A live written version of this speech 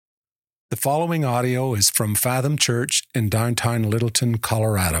The following audio is from Fathom Church in downtown Littleton,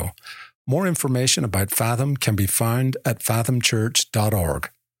 Colorado. More information about Fathom can be found at fathomchurch.org.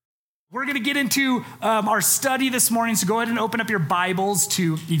 We're going to get into our study this morning, so go ahead and open up your Bibles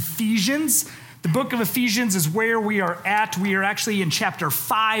to Ephesians. The book of Ephesians is where we are at. We are actually in chapter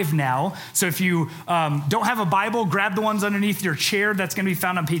 5 now. So if you don't have a Bible, grab the ones underneath your chair. That's going to be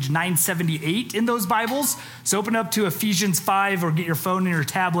found on page 978 in those Bibles. So open up to Ephesians 5 or get your phone and your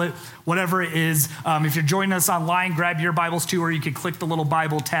tablet, whatever it is. If you're joining us online, grab your Bibles too, or you can click the little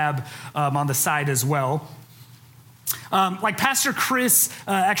Bible tab on the side as well. Like Pastor Chris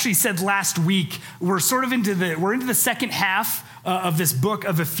actually said last week, we're into the second half of this book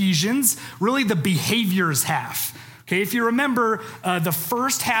of Ephesians, really the behaviors half. Okay, if you remember, the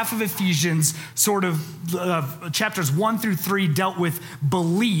first half of Ephesians, chapters 1 through 3 dealt with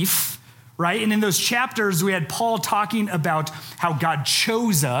belief, right? And in those chapters, we had Paul talking about how God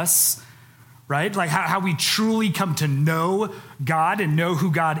chose us, right? Like how we truly come to know God and know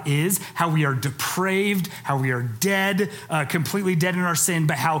who God is, how we are depraved, how we are dead, completely dead in our sin,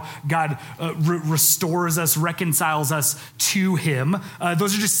 but how God restores us, reconciles us to him.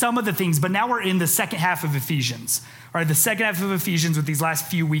 Those are just some of the things, but now we're in the second half of Ephesians. All right, the second half of Ephesians with these last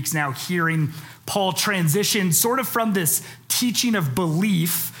few weeks now, hearing Paul transition sort of from this teaching of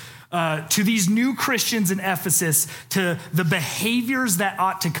belief to these new Christians in Ephesus, to the behaviors that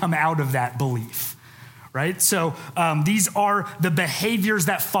ought to come out of that belief, right? So these are the behaviors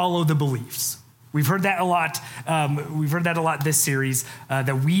that follow the beliefs. We've heard that a lot. We've heard that a lot this series,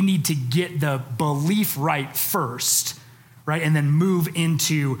 that we need to get the belief right first, right? And then move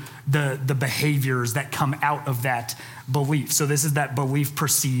into the behaviors that come out of that belief. So this is that belief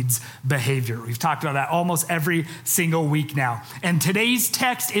precedes behavior. We've talked about that almost every single week now. And today's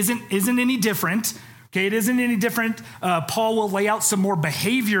text isn't any different. Okay, it isn't any different. Paul will lay out some more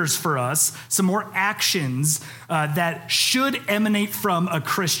behaviors for us, some more actions that should emanate from a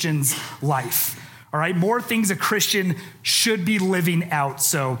Christian's life. All right, more things a Christian should be living out.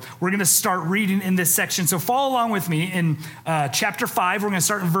 So we're going to start reading in this section. So follow along with me in chapter 5. We're going to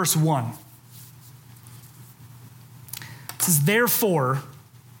start in verse 1. It says, "Therefore,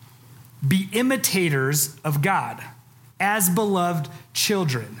 be imitators of God as beloved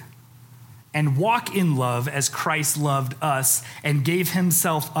children, and walk in love as Christ loved us and gave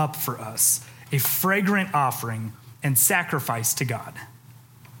himself up for us, a fragrant offering and sacrifice to God."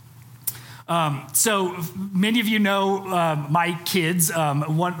 So many of you know my kids.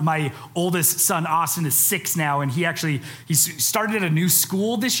 My oldest son, Austin, is 6 now, and he started at a new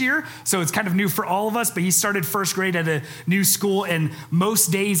school this year. So it's kind of new for all of us, but he started first grade at a new school, and most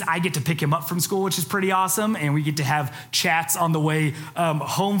days I get to pick him up from school, which is pretty awesome, and we get to have chats on the way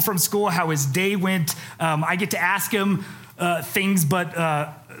home from school, how his day went. I get to ask him things,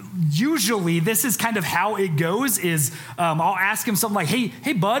 but usually this is kind of how it goes is I'll ask him something like,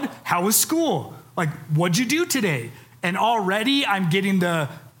 hey bud, how was school? Like, what'd you do today? And already I'm getting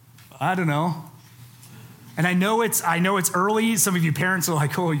I don't know. And I know it's early. Some of you parents are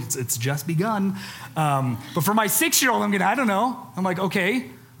like, oh, it's just begun. But for my 6-year-old, I don't know. I'm like, okay,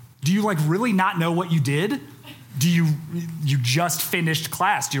 do you like really not know what you did? Do you just finished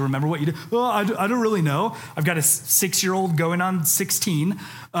class? Do you remember what you did? Well, I don't really know. I've got a 6-year-old going on 16.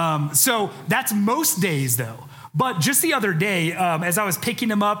 So that's most days though. But just the other day, as I was picking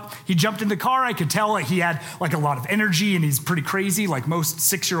him up, he jumped in the car. I could tell he had like a lot of energy and he's pretty crazy like most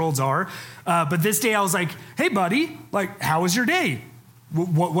 6-year-olds are. But this day I was like, hey buddy, like how was your day?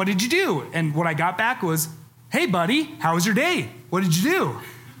 What did you do? And what I got back was, hey buddy, how was your day? What did you do?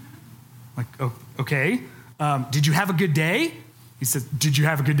 Like, oh, okay. Did you have a good day? He said, did you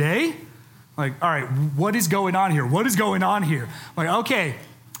have a good day? Like, all right, what is going on here? What is going on here? I'm like, okay,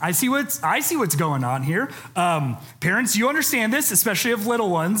 I see what's going on here. Parents, you understand this, especially of little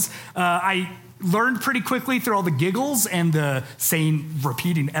ones. I learned pretty quickly through all the giggles and the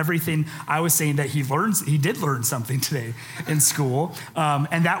repeating everything I was saying that he did learn something today in school.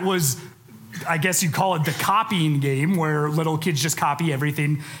 And that was, I guess you call it the copying game, where little kids just copy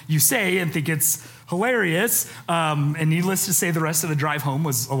everything you say and think it's hilarious. And needless to say, the rest of the drive home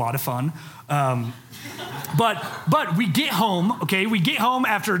was a lot of fun. But we get home, okay? We get home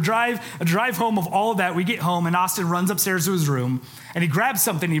after a drive home of all of that. We get home, and Austin runs upstairs to his room, and he grabs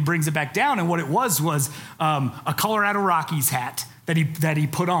something, and he brings it back down. And what it was a Colorado Rockies hat that he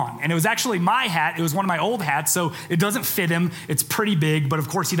put on. And it was actually my hat. It was one of my old hats, so it doesn't fit him. It's pretty big, but of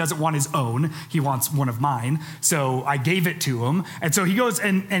course he doesn't want his own. He wants one of mine. So I gave it to him. And so he goes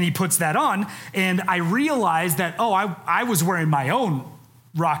and he puts that on. And I realized that, I was wearing my own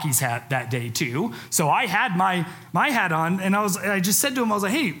Rockies hat that day too. So I had my hat on, and I just said to him, I was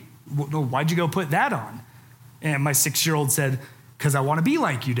like, hey, well, why'd you go put that on? And my 6-year-old said, because I want to be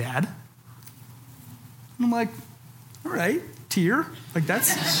like you, Dad. And I'm like, all right, tear. Like,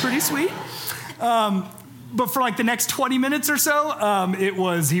 that's pretty sweet. But for like the next 20 minutes or so,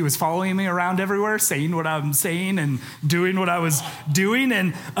 he was following me around everywhere, saying what I'm saying and doing what I was doing.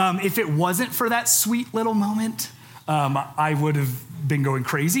 And if it wasn't for that sweet little moment, I would have been going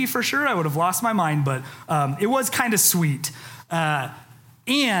crazy for sure. I would have lost my mind, but it was kind of sweet.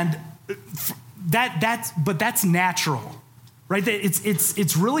 And that's natural. Right?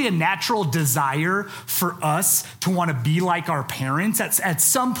 It's really a natural desire for us to want to be like our parents at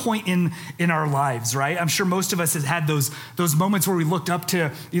some point in our lives, right? I'm sure most of us have had those moments where we looked up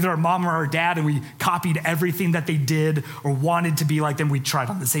to either our mom or our dad and we copied everything that they did or wanted to be like them. We tried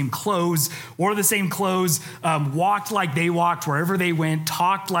on the same clothes, wore the same clothes, walked like they walked wherever they went,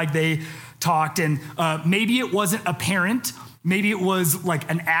 talked like they talked. And maybe it wasn't a parent. Maybe it was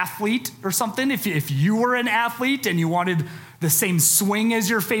like an athlete or something. If you were an athlete and you wanted the same swing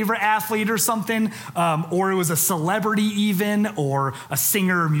as your favorite athlete or something, or it was a celebrity even, or a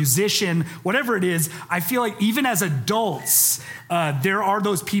singer or musician, whatever it is, I feel like even as adults, there are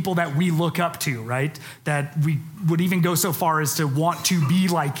those people that we look up to, right? That we would even go so far as to want to be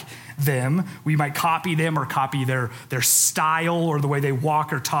like them. We might copy them or copy their style or the way they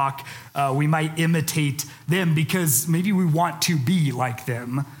walk or talk. We might imitate them because maybe we want to be like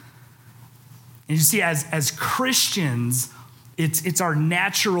them. And you see, as Christians, it's our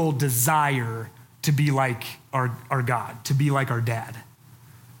natural desire to be like our God, to be like our dad.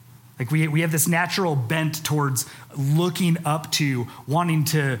 Like we have this natural bent towards looking up to, wanting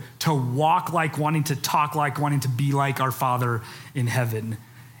to walk like, wanting to talk like, wanting to be like our Father in heaven.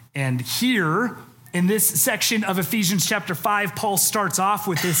 And here in this section of Ephesians chapter 5, Paul starts off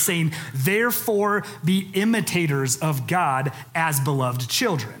with this saying, therefore be imitators of God as beloved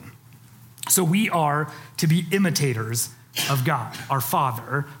children. So we are to be imitators of God, our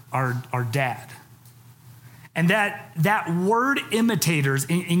Father, our Dad. And that word imitators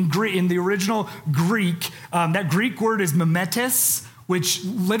in the original Greek, that Greek word is mimetes, which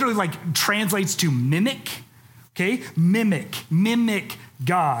literally like translates to mimic. Okay, mimic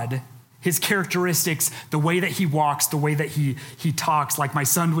God, his characteristics, the way that he walks, the way that he talks, like my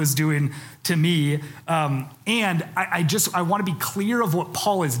son was doing to me. And I want to be clear of what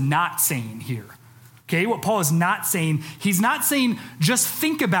Paul is not saying here. Okay, what Paul is not saying, he's not saying just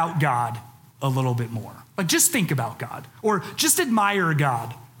think about God a little bit more. Like just think about God or just admire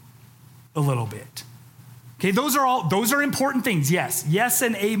God a little bit. Okay, those are important things. Yes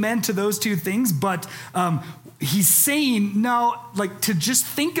and amen to those two things, but he's saying no, like to just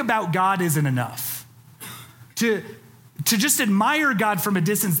think about God isn't enough. To just admire God from a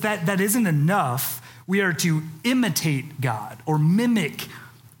distance, that isn't enough. We are to imitate God or mimic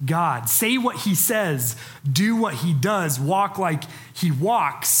God. Say what he says, do what he does, walk like he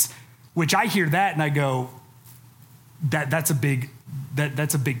walks, which I hear that and I go, that's a big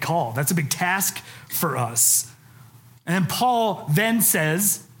call. That's a big task for us. And then Paul then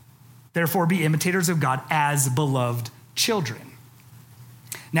says, therefore be imitators of God as beloved children.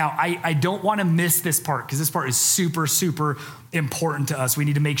 Now, I don't want to miss this part because this part is super, super important to us. We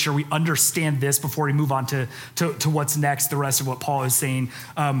need to make sure we understand this before we move on to what's next, the rest of what Paul is saying.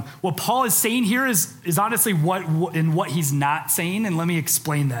 What Paul is saying here is honestly what he's not saying, and let me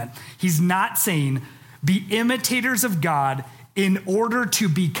explain that. He's not saying be imitators of God in order to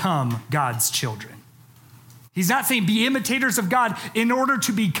become God's children. He's not saying be imitators of God in order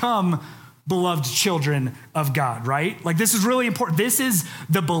to become beloved children of God, right? Like this is really important. This is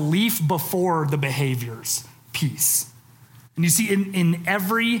the belief before the behaviors piece. And you see in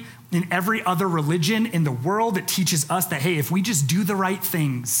every other religion in the world, it teaches us that, hey, if we just do the right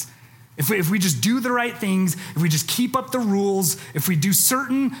things, if we just do the right things, if we just keep up the rules, if we do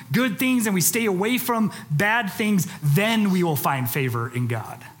certain good things and we stay away from bad things, then we will find favor in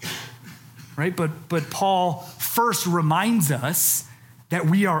God, right? But Paul first reminds us that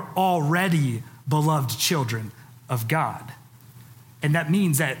we are already beloved children of God. And that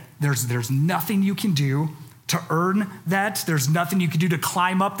means that there's nothing you can do to earn that. There's nothing you can do to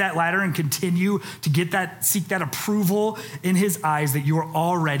climb up that ladder and continue to seek that approval in his eyes, that you are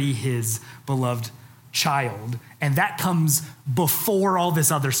already his beloved child. And that comes before all this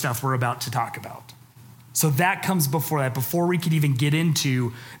other stuff we're about to talk about. So that comes before that, before we could even get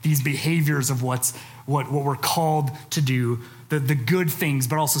into these behaviors of what we're called to do, the good things,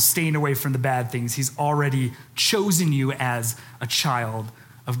 but also staying away from the bad things. He's already chosen you as a child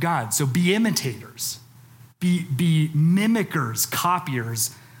of God. So be imitators. Be mimickers,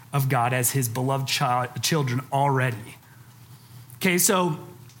 copiers of God as his beloved children already. Okay, so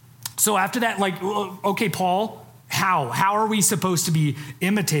So after that, like, okay, Paul, how are we supposed to be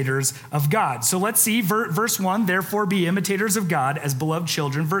imitators of God? So let's see, verse 1, therefore be imitators of God as beloved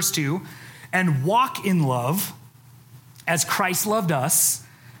children. Verse 2, and walk in love as Christ loved us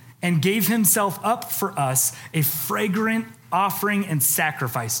and gave himself up for us, a fragrant offering and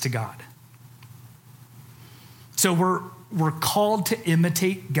sacrifice to God. So we're called to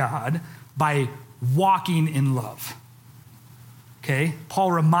imitate God by walking in love. Okay?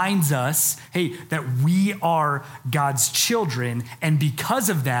 Paul reminds us, hey, that we are God's children, and because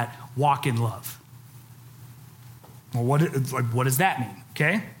of that, walk in love. Well, what does that mean?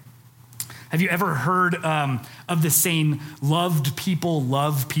 Okay? Have you ever heard of the saying, loved people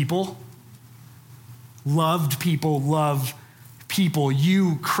love people? Loved people love people.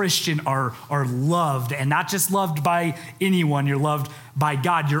 You, Christian, are loved, and not just loved by anyone. You're loved by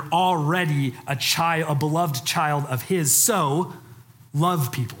God. You're already a beloved child of his. So,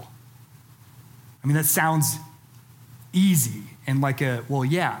 love people. I mean, that sounds easy and like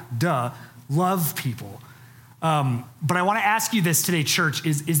love people. But I want to ask you this today, church,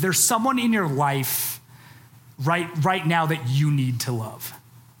 is there someone in your life right now that you need to love?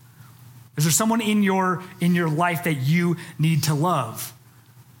 Is there someone in your life that you need to love?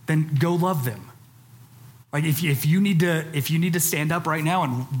 Then go love them. Like if you need to stand up right now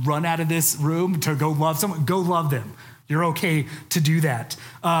and run out of this room to go love someone, go love them. You're okay to do that.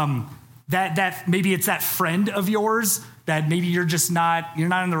 That maybe it's that friend of yours that maybe you're not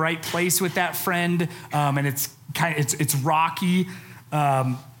in the right place with that friend, and it's rocky.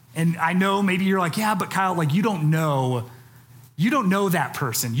 And I know maybe you're like, yeah, but Kyle, like you don't know that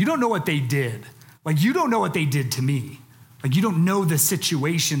person. You don't know what they did. Like you don't know what they did to me. Like you don't know the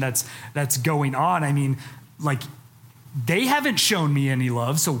situation that's going on. I mean, like they haven't shown me any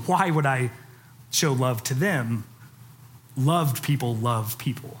love, so why would I show love to them? Loved people love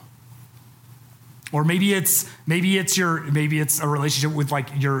people. Or maybe it's a relationship with like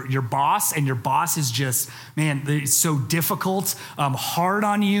your boss, and your boss is just, man, it's so difficult, hard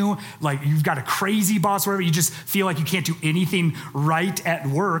on you. Like you've got a crazy boss, wherever you just feel like you can't do anything right at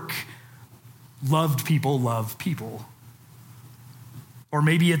work. Loved people love people. Or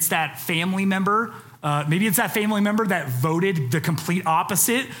maybe it's that family member. That voted the complete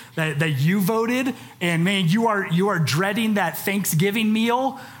opposite that you voted, and man, you are dreading that Thanksgiving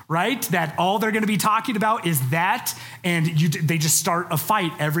meal, right? That all they're going to be talking about is that, and they just start a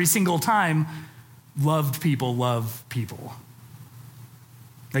fight every single time. Loved people love people.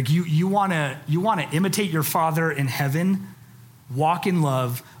 Like you want to imitate your Father in heaven, walk in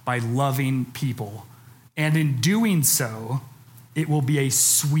love by loving people, and in doing so, it will be a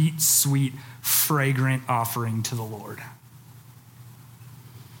sweet, sweet, fragrant offering to the Lord.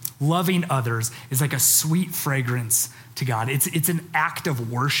 Loving others is like a sweet fragrance to God. It's an act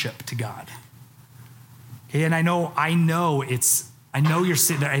of worship to God. Okay, and I know you're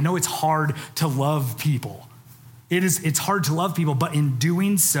sitting there. I know it's hard to love people. It's hard to love people, but in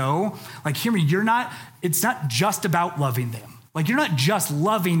doing so, like hear me, it's not just about loving them. Like you're not just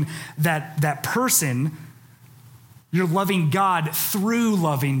loving that person. You're loving God through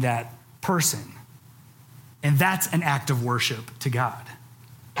loving that person. And that's an act of worship to God,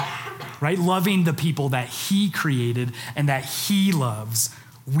 right? Loving the people that he created and that he loves.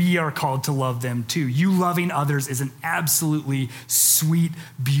 We are called to love them too. You loving others is an absolutely sweet,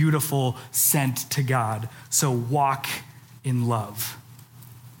 beautiful scent to God. So walk in love.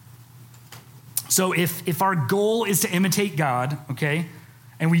 So if our goal is to imitate God, okay,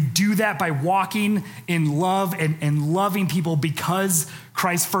 and we do that by walking in love and loving people because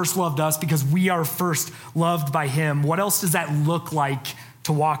Christ first loved us, because we are first loved by him. What else does that look like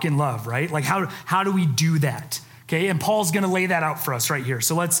to walk in love, right? Like how do we do that? Okay, and Paul's gonna lay that out for us right here.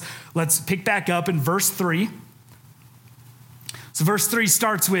 So let's pick back up in verse 3. So verse 3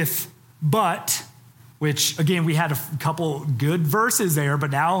 starts with but, which again, we had a couple good verses there, but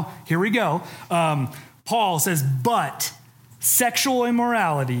now here we go. Paul says, but sexual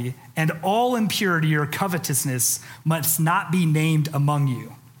immorality and all impurity or covetousness must not be named among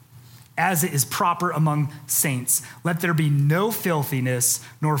you, as it is proper among saints. Let there be no filthiness,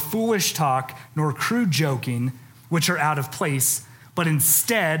 nor foolish talk, nor crude joking, which are out of place, but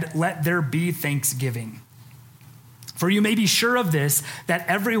instead let there be thanksgiving. For you may be sure of this, that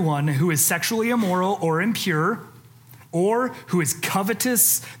everyone who is sexually immoral or impure, or who is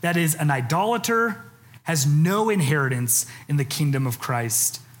covetous, that is an idolater, has no inheritance in the kingdom of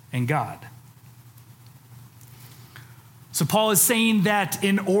Christ and God. So Paul is saying that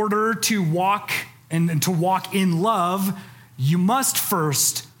in order to walk and to walk in love, you must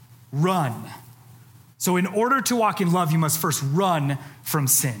first run. So in order to walk in love, you must first run from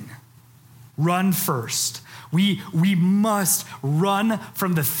sin. run first. We must run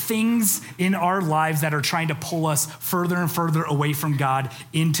from the things in our lives that are trying to pull us further and further away from God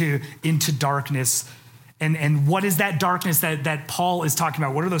into darkness. And what is that darkness that Paul is talking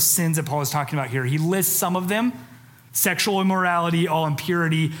about? What are those sins that Paul is talking about here? He lists some of them: sexual immorality, all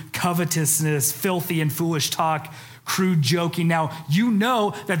impurity, covetousness, filthy and foolish talk, crude joking. Now, you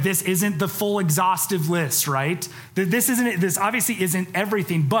know that this isn't the full exhaustive list, right? This obviously isn't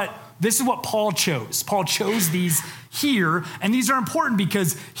everything, but this is what Paul chose. Paul chose these here, and these are important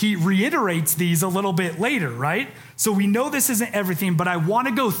because he reiterates these a little bit later, right? So we know this isn't everything, but I want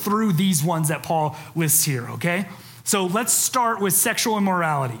to go through these ones that Paul lists here, okay? So let's start with sexual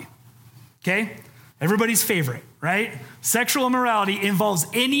immorality, okay? Everybody's favorite, right? Sexual immorality involves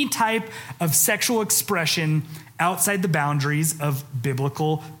any type of sexual expression outside the boundaries of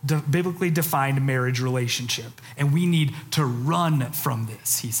biblically defined marriage relationship. And we need to run from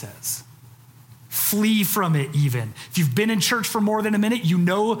this, he says. Flee from it even. If you've been in church for more than a minute, you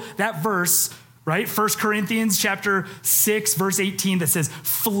know that verse, right? 1 Corinthians chapter 6, verse 18 that says,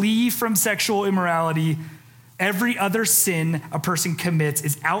 flee from sexual immorality. Every other sin a person commits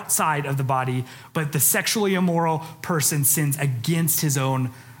is outside of the body, but the sexually immoral person sins against his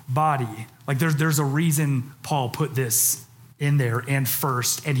own body. Like there's a reason Paul put this in there and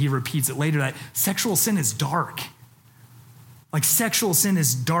first, and he repeats it later, that sexual sin is dark. Like sexual sin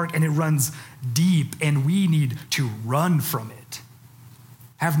is dark and it runs deep, and we need to run from it.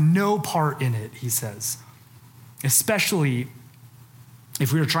 Have no part in it, he says. Especially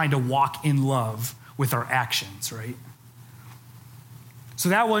if we are trying to walk in love with our actions, right? So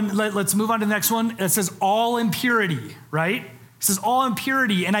that one, let's move on to the next one. It says all impurity, right? It says all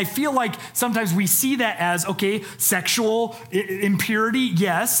impurity, and I feel like sometimes we see that as, okay, sexual impurity,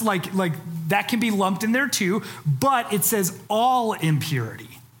 yes, like that can be lumped in there too, but it says all impurity.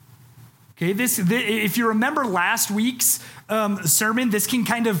 Okay, if you remember last week's sermon, this can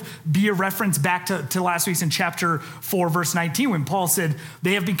kind of be a reference back to last week's in chapter 4, verse 19, when Paul said,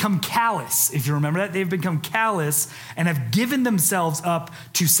 they have become callous. If you remember that, they've become callous and have given themselves up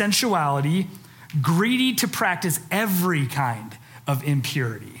to sensuality, greedy to practice every kind of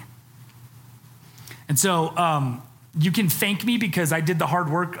impurity. And so you can thank me because I did the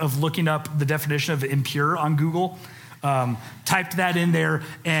hard work of looking up the definition of impure on Google. Typed that in there,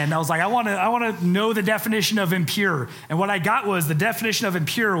 and I was like, I want to know the definition of impure. And what I got was the definition of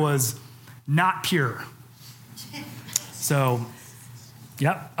impure was not pure. So,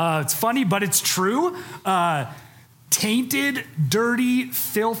 yep, it's funny, but it's true. Tainted, dirty,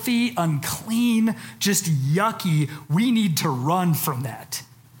 filthy, unclean, just yucky. We need to run from that.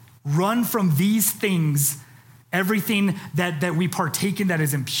 Run from these things, everything that we partake in that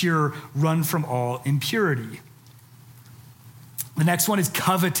is impure. Run from all impurity. The next one is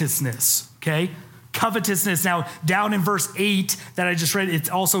covetousness, okay? Covetousness. Now, down in verse 8 that I just read, it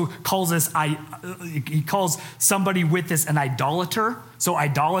also calls us, he calls somebody with this an idolater. So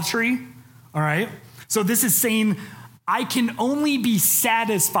idolatry, all right? So this is saying, I can only be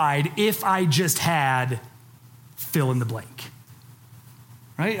satisfied if I just had fill in the blank,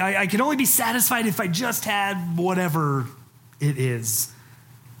 right? I can only be satisfied if I just had whatever it is.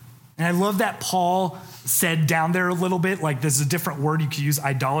 And I love that Paul said down there a little bit, like there's a different word you could use,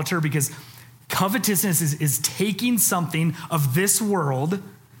 idolater, because covetousness is taking something of this world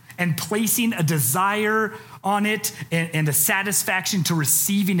and placing a desire on it and a satisfaction to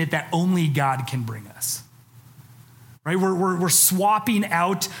receiving it that only God can bring us. Right? We're swapping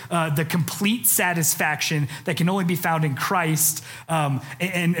out the complete satisfaction that can only be found in Christ,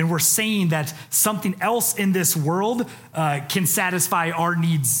 and we're saying that something else in this world can satisfy our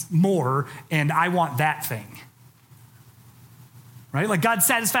needs more, and I want that thing. Right? Like God's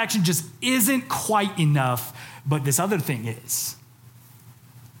satisfaction just isn't quite enough, but this other thing is.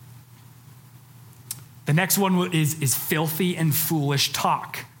 The next one is filthy and foolish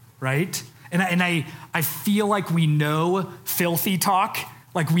talk, right? And I feel like we know filthy talk,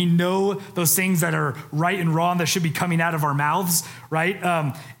 like we know those things that are right and wrong that should be coming out of our mouths,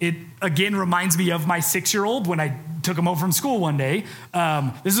 right? It, again, reminds me of my 6-year-old when I took him home from school one day.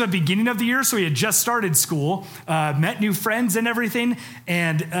 This is the beginning of the year, so he had just started school, met new friends and everything,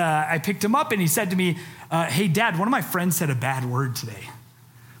 and I picked him up and he said to me, hey, Dad, one of my friends said a bad word today.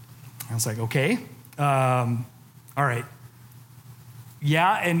 I was like, okay, all right.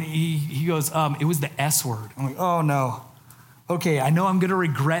 Yeah, and he goes, it was the S word. I'm like, oh no. Okay, I know I'm gonna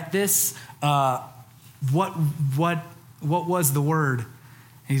regret this. What was the word? And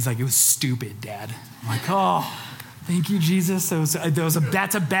he's like, it was stupid, Dad. I'm like, oh, thank you, Jesus.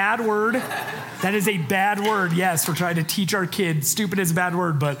 That's a bad word. That is a bad word. Yes, we're trying to teach our kids. Stupid is a bad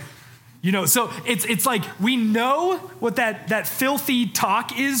word, but So it's like we know what that filthy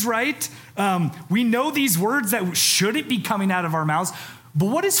talk is, right? We know these words that shouldn't be coming out of our mouths, but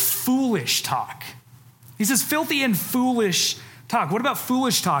what is foolish talk? He says filthy and foolish talk. What about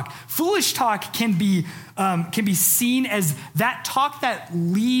foolish talk? Foolish talk can be seen as that talk that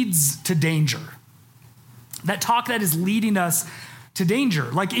leads to danger. That talk that is leading us to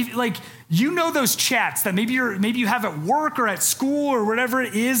danger. Like those chats that maybe you have at work or at school or whatever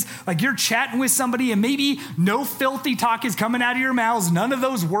it is, like you're chatting with somebody and maybe no filthy talk is coming out of your mouths, none of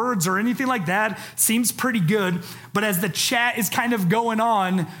those words or anything like that. Seems pretty good. But as the chat is kind of going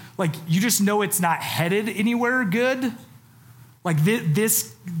on, like you just know it's not headed anywhere good. Like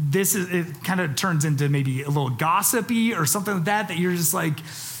this is, it kind of turns into maybe a little gossipy or something like that you're just like,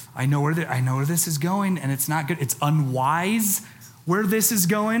 I know where this is going and it's not good. It's unwise where this is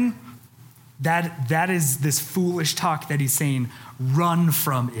going. That is this foolish talk that he's saying, run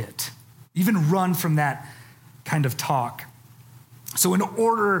from it. Even run from that kind of talk. So in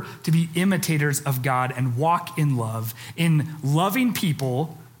order to be imitators of God and walk in love, in loving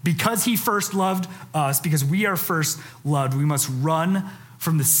people, because he first loved us, because we are first loved, we must run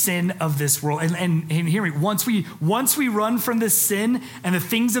from the sin of this world. And hear me, once we run from this sin and the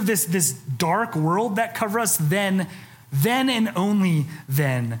things of this dark world that cover us, then and only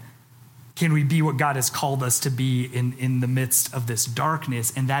then can we be what God has called us to be in the midst of this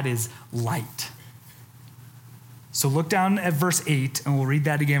darkness, and that is light. So look down at verse 8, and we'll read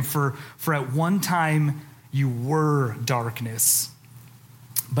that again. For at one time you were darkness,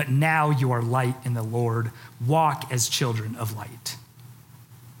 but now you are light in the Lord. Walk as children of light.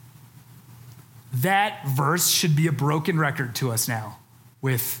 That verse should be a broken record to us now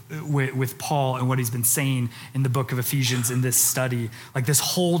with Paul and what he's been saying in the book of Ephesians in this study. Like this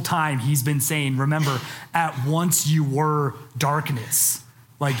whole time he's been saying, remember, at once you were darkness.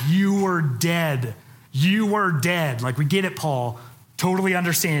 Like you were dead. You were dead. Like we get it, Paul. Totally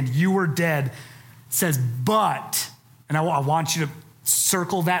understand. You were dead. It says, but, and I want you to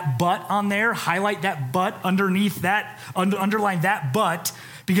circle that but on there, highlight that but underneath that, underline that but,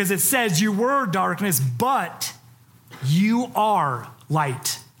 because it says you were darkness, but you are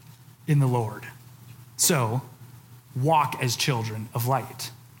light in the Lord. So walk as children of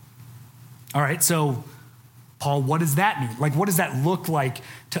light. All right, so Paul, what does that mean? Like, what does that look like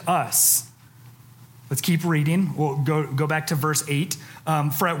to us? Let's keep reading. We'll go back to verse 8.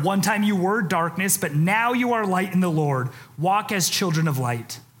 For at one time you were darkness, but now you are light in the Lord. Walk as children of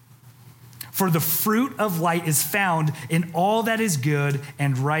light. For the fruit of light is found in all that is good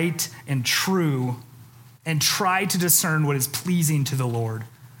and right and true, and try to discern what is pleasing to the Lord.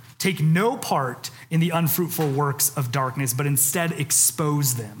 Take no part in the unfruitful works of darkness, but instead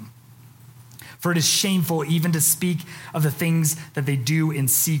expose them. For it is shameful even to speak of the things that they do in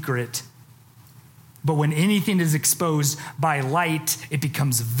secret. But when anything is exposed by light, it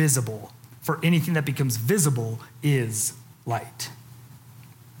becomes visible. For anything that becomes visible is light.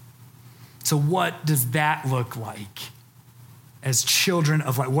 So what does that look like as children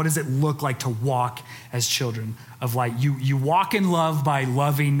of light? What does it look like to walk as children of light? You walk in love by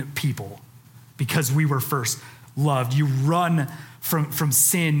loving people because we were first loved. You run from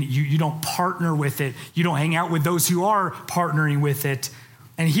sin. You don't partner with it. You don't hang out with those who are partnering with it.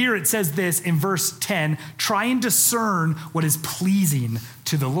 And here it says this in verse 10, try and discern what is pleasing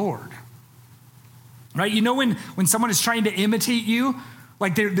to the Lord. Right? You know when someone is trying to imitate you,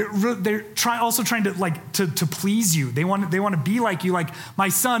 like they're trying to please you. They want to be like you. Like my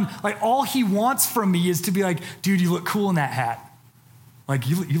son, like all he wants from me is to be like, dude, you look cool in that hat. Like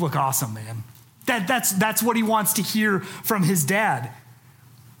you look awesome, man. That's what he wants to hear from his dad.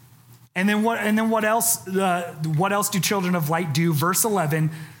 And then what else? What else do children of light do? Verse 11,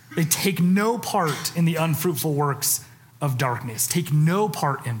 they take no part in the unfruitful works of darkness. Take no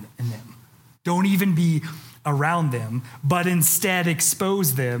part in them. Don't even be around them, but instead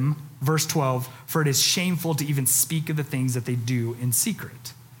expose them. Verse 12, for it is shameful to even speak of the things that they do in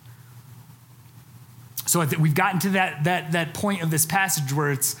secret. So we've gotten to that point of this passage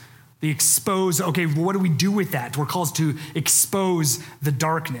where it's the expose. Okay, what do we do with that? We're called to expose the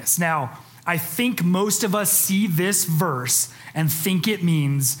darkness. Now, I think most of us see this verse and think it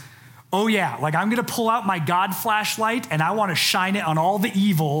means, oh yeah, like I'm going to pull out my God flashlight and I want to shine it on all the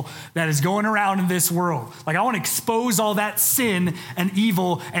evil that is going around in this world. Like I want to expose all that sin and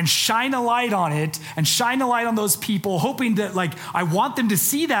evil and shine a light on it and shine a light on those people, hoping that like I want them to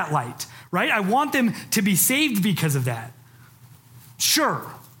see that light, right? I want them to be saved because of that. Sure.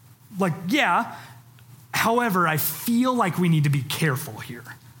 Like, yeah. However, I feel like we need to be careful here.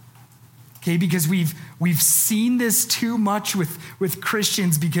 Okay, because we've seen this too much with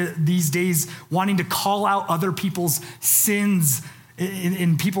Christians because these days wanting to call out other people's sins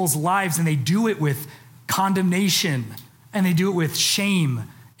in people's lives, and they do it with condemnation, and they do it with shame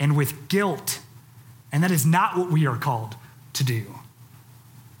and with guilt. And that is not what we are called to do.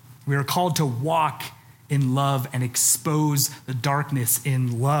 We are called to walk in love and expose the darkness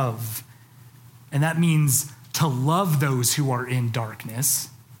in love. And that means to love those who are in darkness,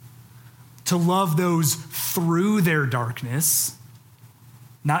 to love those through their darkness,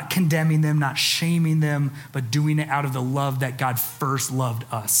 not condemning them, not shaming them, but doing it out of the love that God first loved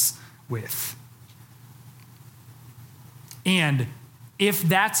us with. And if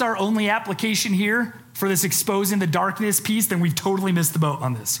that's our only application here for this exposing the darkness piece, then we've totally missed the boat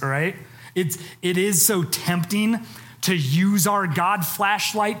on this, all right? It is so tempting to use our God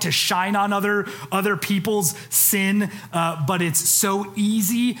flashlight to shine on other people's sin, but it's so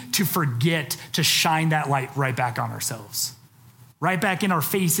easy to forget to shine that light right back on ourselves, right back in our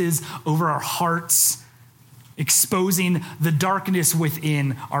faces, over our hearts, exposing the darkness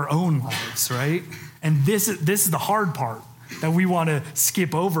within our own lives, right? And this is the hard part that we want to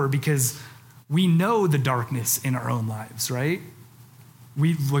skip over because we know the darkness in our own lives, right?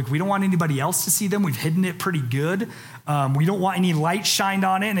 We don't want anybody else to see them. We've hidden it pretty good. We don't want any light shined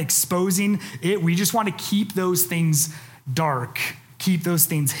on it and exposing it. We just want to keep those things dark, keep those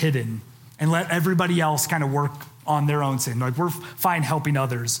things hidden, and let everybody else kind of work on their own sin. Like, we're fine helping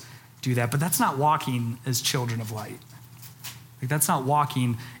others do that, but that's not walking as children of light. Like, that's not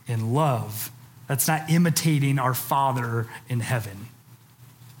walking in love. That's not imitating our Father in heaven.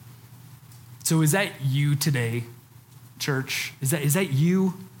 So is that you today, church? Is that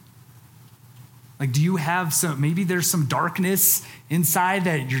you? Like, do you have maybe there's some darkness inside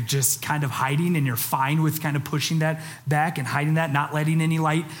that you're just kind of hiding, and you're fine with kind of pushing that back and hiding that, not letting any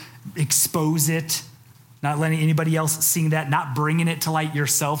light expose it, not letting anybody else see that, not bringing it to light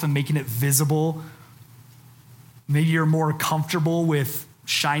yourself and making it visible. Maybe you're more comfortable with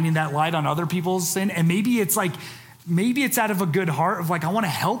shining that light on other people's sin. And maybe it's out of a good heart of like, I want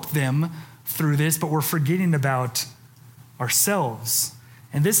to help them through this, but we're forgetting about ourselves.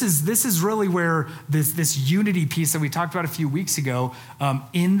 And this is really where this unity piece that we talked about a few weeks ago,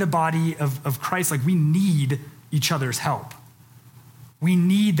 in the body of Christ, like, we need each other's help. We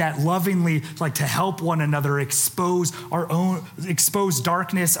need that lovingly, like, to help one another, expose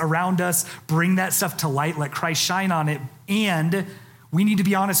darkness around us, bring that stuff to light, let Christ shine on it. And we need to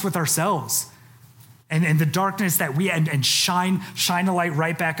be honest with ourselves and the darkness that and shine a light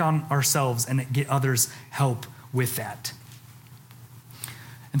right back on ourselves and get others help with that.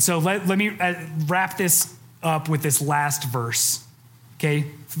 And so let me wrap this up with this last verse, okay?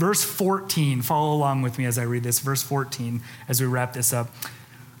 Verse 14, follow along with me as I read this. Verse 14, as we wrap this up.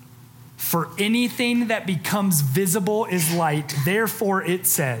 For anything that becomes visible is light. Therefore it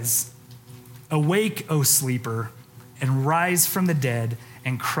says, awake, O sleeper, and rise from the dead,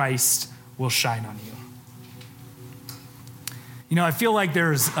 and Christ will shine on you. You know, I feel like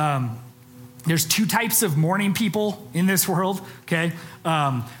there's two types of morning people in this world, okay?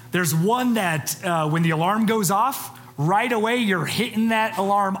 There's one that when the alarm goes off, right away you're hitting that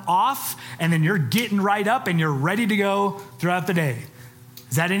alarm off, and then you're getting right up and you're ready to go throughout the day.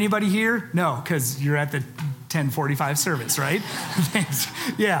 Is that anybody here? No, because you're at the 10:45 service, right?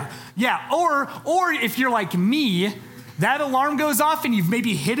 Yeah. Or if you're like me, that alarm goes off and you've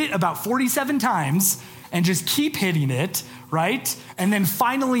maybe hit it about 47 times and just keep hitting it, right? And then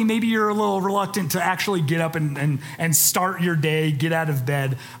finally, maybe you're a little reluctant to actually get up and start your day, get out of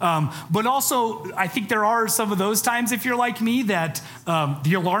bed. But also, I think there are some of those times, if you're like me, that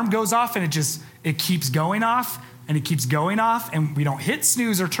the alarm goes off and it keeps going off and it keeps going off, and we don't hit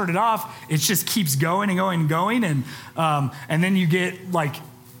snooze or turn it off. It just keeps going and going and going. And then you get like,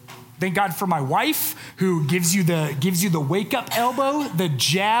 thank God for my wife, who gives you the wake up elbow, the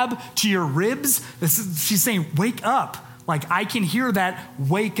jab to your ribs. She's saying, wake up. Like, I can hear that,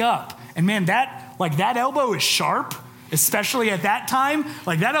 wake up. And man, that elbow is sharp, especially at that time.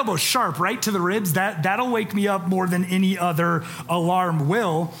 Like, that elbow's sharp right to the ribs. That'll wake me up more than any other alarm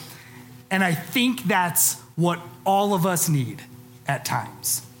will. And I think that's what all of us need at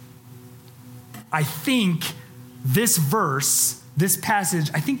times. I think this verse, this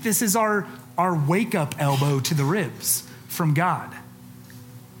passage, I think this is our wake-up elbow to the ribs from God.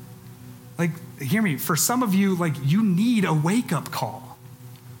 Like, hear me, for some of you, like, you need a wake-up call.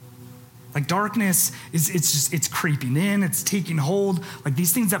 Like, darkness it's creeping in, it's taking hold. Like,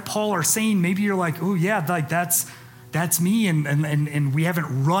 these things that Paul are saying, maybe you're like, oh yeah, like that's me, and we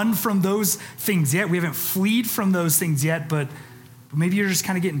haven't run from those things yet. We haven't fled from those things yet, but But maybe you're just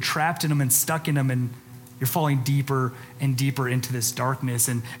kind of getting trapped in them and stuck in them, and you're falling deeper and deeper into this darkness.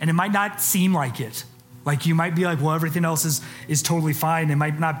 And it might not seem like it. Like you might be like, well, everything else is totally fine. It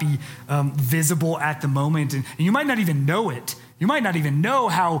might not be visible at the moment. And you might not even know it. You might not even know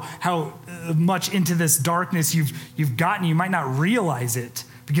how much into this darkness you've gotten. You might not realize it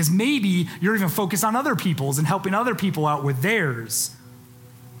because maybe you're even focused on other people's and helping other people out with theirs.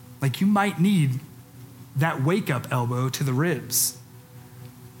 Like you might need that wake-up elbow to the ribs.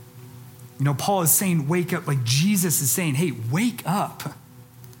 You know, Paul is saying, wake up. Like Jesus is saying, hey, wake up.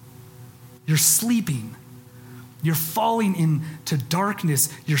 You're sleeping. You're falling into darkness.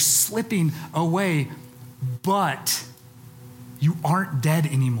 You're slipping away, but you aren't dead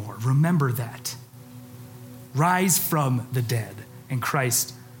anymore. Remember that. Rise from the dead, and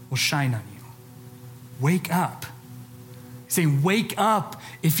Christ will shine on you. Wake up. He's saying, wake up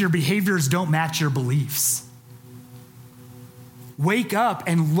if your behaviors don't match your beliefs. Wake up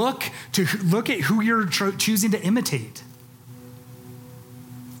and look at who you're choosing to imitate.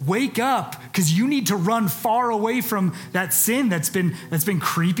 Wake up, because you need to run far away from that sin that's been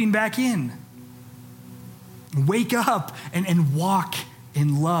creeping back in. Wake up and walk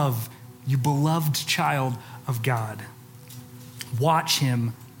in love, you beloved child of God. Watch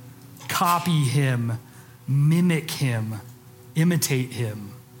him, copy him, mimic him, imitate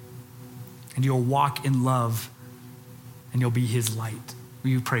him, and you'll walk in love and you'll be his light.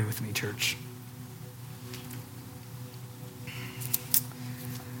 Will you pray with me, church?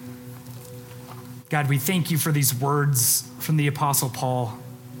 God, we thank you for these words from the Apostle Paul.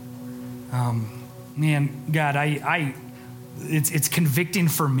 Man, God, it's convicting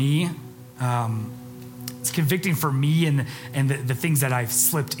for me. It's convicting for me and the things that I've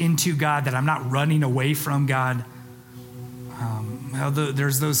slipped into, God, that I'm not running away from, God.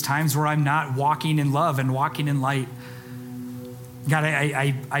 There's those times where I'm not walking in love and walking in light. God,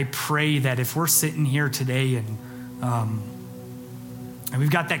 I pray that if we're sitting here today and we've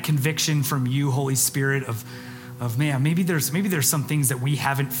got that conviction from you, Holy Spirit, of man, maybe there's some things that we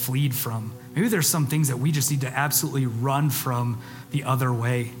haven't fled from. Maybe there's some things that we just need to absolutely run from the other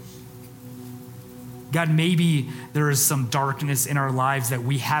way. God, maybe there is some darkness in our lives that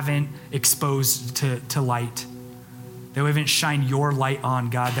we haven't exposed to light, that we haven't shined your light on,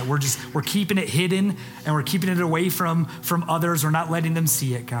 God, that we're keeping it hidden and we're keeping it away from others. We're not letting them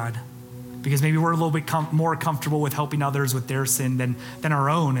see it, God, because maybe we're a little bit more comfortable with helping others with their sin than our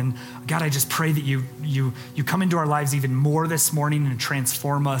own. And God, I just pray that you come into our lives even more this morning and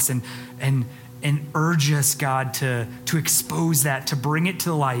transform us and urge us, God, to expose that, to bring it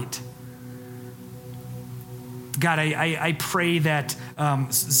to light. God, I pray that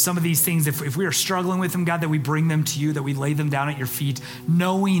some of these things, if we are struggling with them, God, that we bring them to you, that we lay them down at your feet,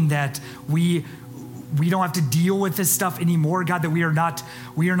 knowing that we don't have to deal with this stuff anymore, God, that we are not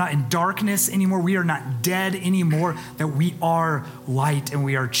in darkness anymore. We are not dead anymore, that we are light and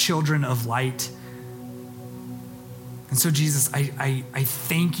we are children of light. And so, Jesus, I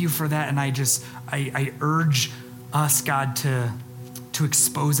thank you for that. And I urge us, God, to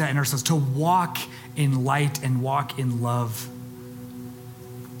expose that in ourselves, to walk in light and walk in love.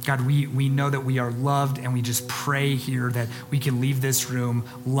 God, we know that we are loved, and we just pray here that we can leave this room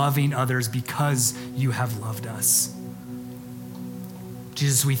loving others because you have loved us.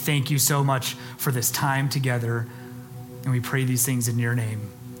 Jesus, we thank you so much for this time together, and we pray these things in your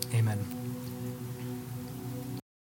name. Amen.